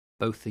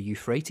Both the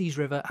Euphrates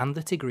River and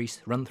the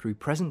Tigris run through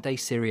present-day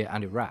Syria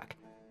and Iraq,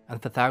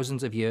 and for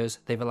thousands of years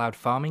they've allowed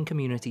farming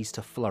communities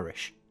to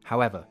flourish.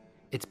 However,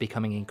 it's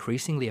becoming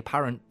increasingly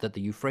apparent that the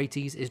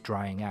Euphrates is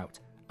drying out,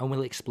 and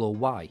we'll explore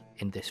why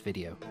in this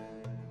video.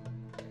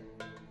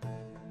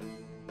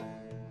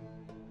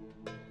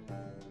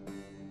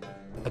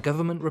 A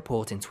government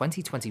report in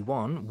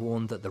 2021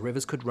 warned that the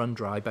rivers could run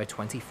dry by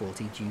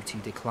 2040 due to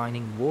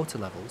declining water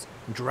levels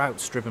and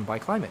droughts driven by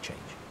climate change.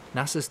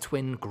 NASA's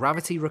twin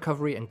Gravity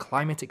Recovery and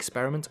Climate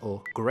Experiment,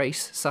 or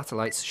GRACE,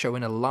 satellites show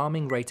an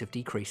alarming rate of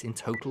decrease in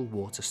total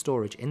water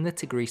storage in the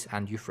Tigris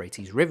and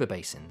Euphrates river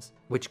basins,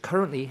 which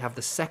currently have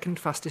the second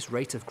fastest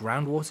rate of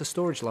groundwater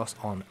storage loss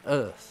on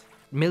Earth.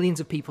 Millions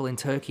of people in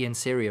Turkey and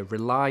Syria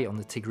rely on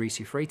the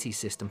Tigris-Euphrates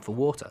system for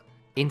water.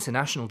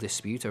 International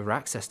disputes over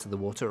access to the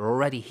water are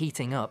already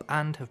heating up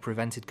and have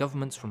prevented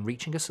governments from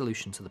reaching a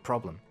solution to the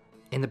problem.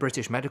 In the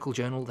British Medical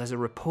Journal, there's a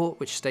report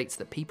which states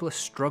that people are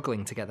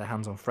struggling to get their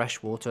hands on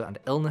fresh water, and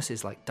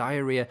illnesses like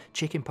diarrhea,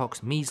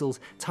 chickenpox, measles,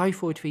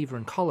 typhoid fever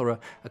and cholera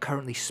are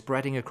currently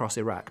spreading across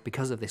Iraq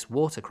because of this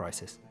water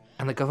crisis.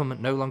 And the government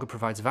no longer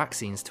provides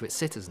vaccines to its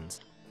citizens.